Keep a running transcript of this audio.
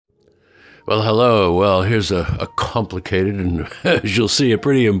Well, hello. Well, here's a complicated and, as you'll see, a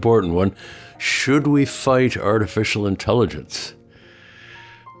pretty important one. Should we fight artificial intelligence?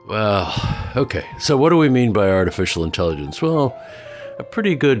 Well, okay. So what do we mean by artificial intelligence? Well, a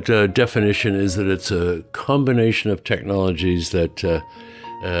pretty good definition is that it's a combination of technologies that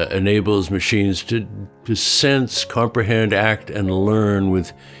enables machines to sense, comprehend, act, and learn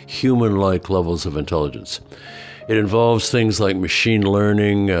with human-like levels of intelligence. It involves things like machine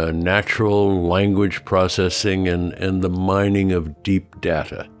learning, natural language processing, and the mining of deep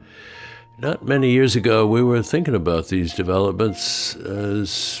data. Not many years ago, we were thinking about these developments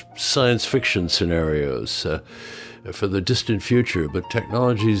as science fiction scenarios for the distant future, but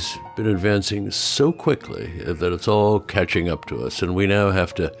technology's been advancing so quickly that it's all catching up to us, and we now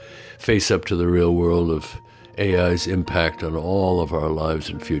have to face up to the real world of AI's impact on all of our lives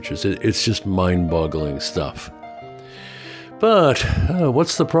and futures. It's just mind-boggling stuff. But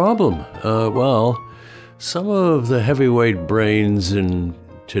what's the problem? Well, some of the heavyweight brains in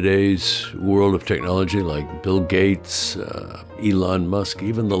today's world of technology, like Bill Gates, Elon Musk,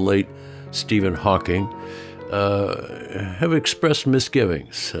 even the late Stephen Hawking, have expressed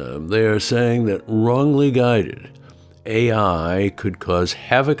misgivings. They are saying that wrongly guided, AI could cause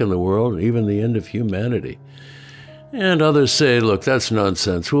havoc in the world and even the end of humanity. And others say, look, that's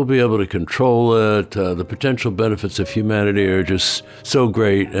nonsense. We'll be able to control it. The potential benefits of humanity are just so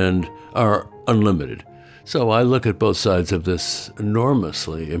great and are unlimited. So I look at both sides of this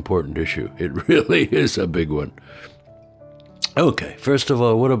enormously important issue. It really is a big one. Okay, first of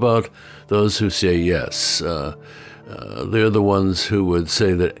all, what about those who say yes? They're the ones who would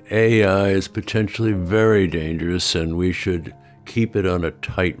say that AI is potentially very dangerous and we should keep it on a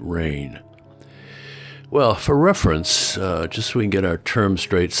tight rein. Well, for reference, just so we can get our terms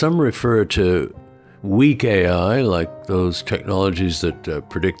straight, some refer to weak AI, like those technologies that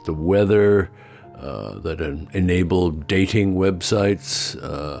predict the weather, that enable dating websites,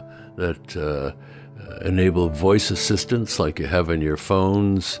 that enable voice assistants like you have in your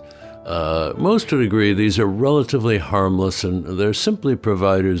phones. Most would agree these are relatively harmless and they're simply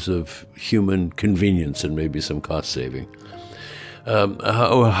providers of human convenience and maybe some cost saving.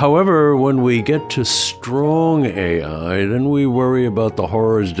 However, when we get to strong AI, then we worry about the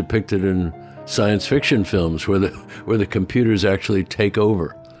horrors depicted in science fiction films where the computers actually take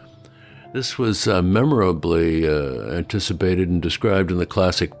over. This was memorably anticipated and described in the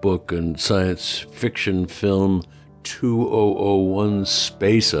classic book and science fiction film 2001: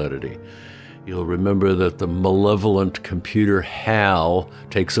 Space Oddity. You'll remember that the malevolent computer HAL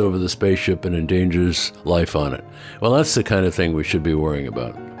takes over the spaceship and endangers life on it. Well, that's the kind of thing we should be worrying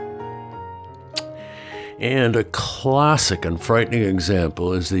about. And a classic and frightening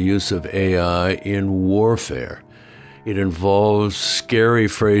example is the use of AI in warfare. It involves scary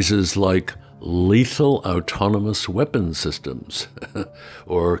phrases like lethal autonomous weapon systems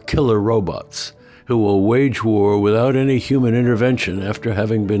or killer robots who will wage war without any human intervention after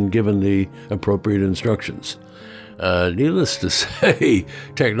having been given the appropriate instructions. Needless to say,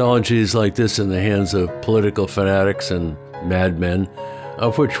 technologies like this in the hands of political fanatics and madmen,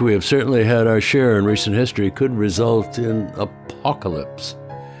 of which we have certainly had our share in recent history, could result in apocalypse.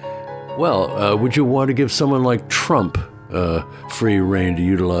 Well, would you want to give someone like Trump free rein to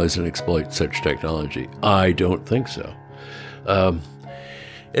utilize and exploit such technology? I don't think so.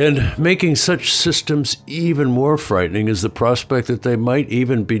 And making such systems even more frightening is the prospect that they might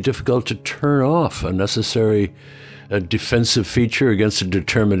even be difficult to turn off, a necessary defensive feature against a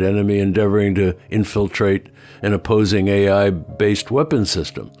determined enemy endeavoring to infiltrate an opposing AI-based weapon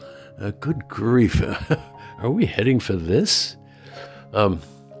system. Good grief, are we heading for this?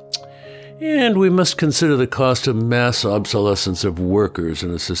 And we must consider the cost of mass obsolescence of workers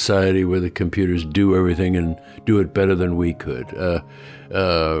in a society where the computers do everything and do it better than we could.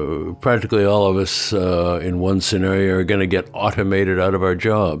 Practically all of us in one scenario are going to get automated out of our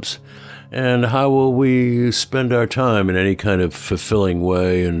jobs. And how will we spend our time in any kind of fulfilling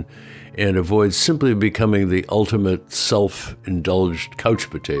way and avoid simply becoming the ultimate self-indulged couch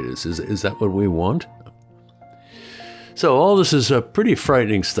potatoes? Is that what we want? So all this is pretty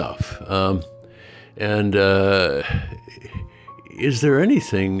frightening stuff. Is there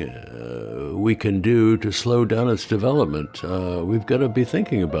anything we can do to slow down its development? We've got to be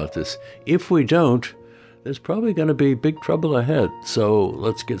thinking about this. If we don't, there's probably going to be big trouble ahead. So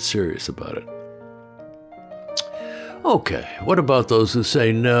let's get serious about it. Okay, what about those who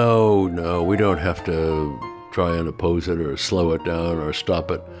say, no, we don't have to try and oppose it or slow it down or stop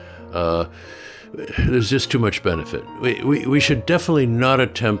it? There's just too much benefit. We should definitely not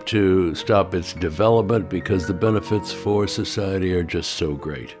attempt to stop its development because the benefits for society are just so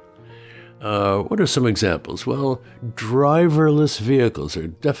great. What are some examples? Well, driverless vehicles are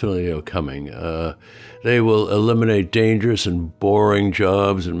definitely coming. They will eliminate dangerous and boring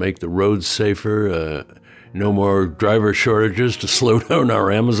jobs and make the roads safer. No more driver shortages to slow down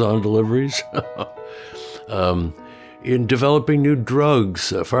our Amazon deliveries. In developing new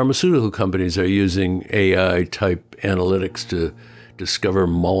drugs, pharmaceutical companies are using AI-type analytics to discover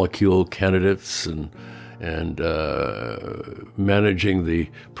molecule candidates and managing the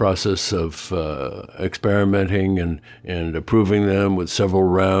process of experimenting and approving them with several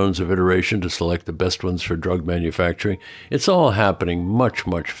rounds of iteration to select the best ones for drug manufacturing. It's all happening much,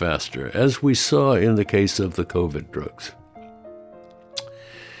 much faster, as we saw in the case of the COVID drugs.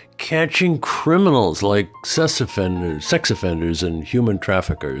 Catching criminals like sex offenders and human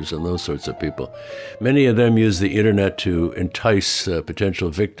traffickers and those sorts of people. Many of them use the internet to entice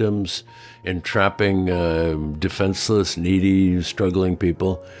potential victims, entrapping defenseless, needy, struggling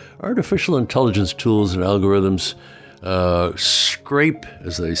people. Artificial intelligence tools and algorithms scrape,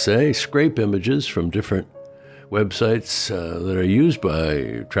 as they say, scrape images from different websites that are used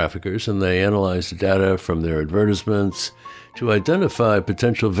by traffickers, and they analyze the data from their advertisements to identify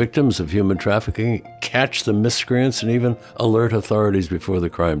potential victims of human trafficking, catch the miscreants, and even alert authorities before the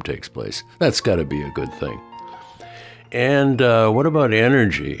crime takes place. That's got to be a good thing. And what about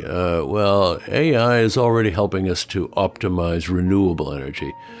energy? Well, AI is already helping us to optimize renewable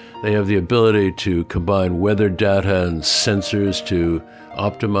energy. They have the ability to combine weather data and sensors to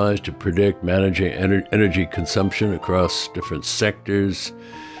optimize, to predict, managing energy consumption across different sectors.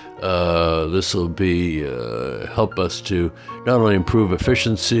 This will be help us to not only improve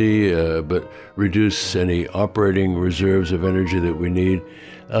efficiency, but reduce any operating reserves of energy that we need.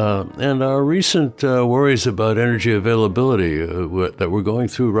 And our recent worries about energy availability that we're going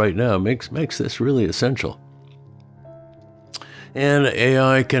through right now makes this really essential. And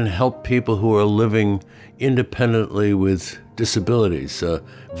AI can help people who are living independently with disabilities.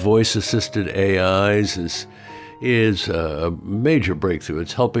 Voice-assisted AIs is a major breakthrough.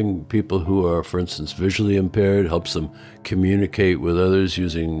 It's helping people who are, for instance, visually impaired, helps them communicate with others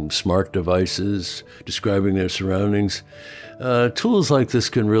using smart devices, describing their surroundings. Tools like this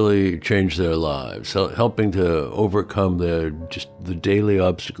can really change their lives, helping to overcome the daily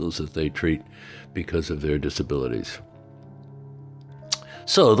obstacles that they treat because of their disabilities.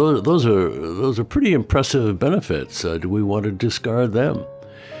 So those are pretty impressive benefits. Do we want to discard them?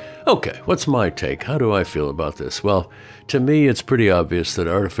 Okay, what's my take? How do I feel about this? Well, to me, it's pretty obvious that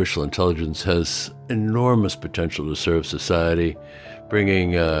artificial intelligence has enormous potential to serve society,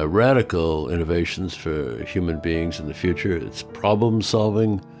 bringing radical innovations for human beings in the future. Its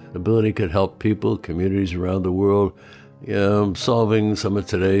problem-solving ability could help people, communities around the world, solving some of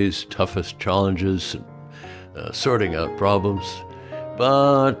today's toughest challenges, sorting out problems.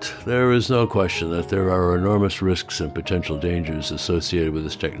 But there is no question that there are enormous risks and potential dangers associated with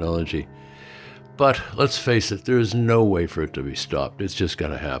this technology. But let's face it, there is no way for it to be stopped. It's just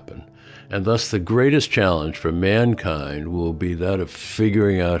going to happen. And thus the greatest challenge for mankind will be that of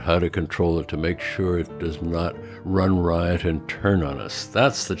figuring out how to control it to make sure it does not run riot and turn on us.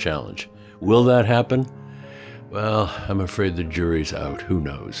 That's the challenge. Will that happen? Well, I'm afraid the jury's out. Who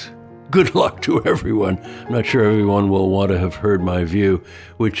knows? Good luck to everyone. I'm not sure everyone will want to have heard my view,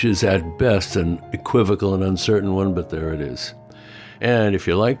 which is at best an equivocal and uncertain one, but there it is. And if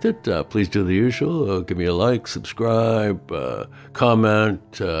you liked it, please do the usual. Give me a like, subscribe,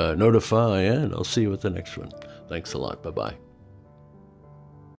 comment, notify, and I'll see you at the next one. Thanks a lot. Bye-bye.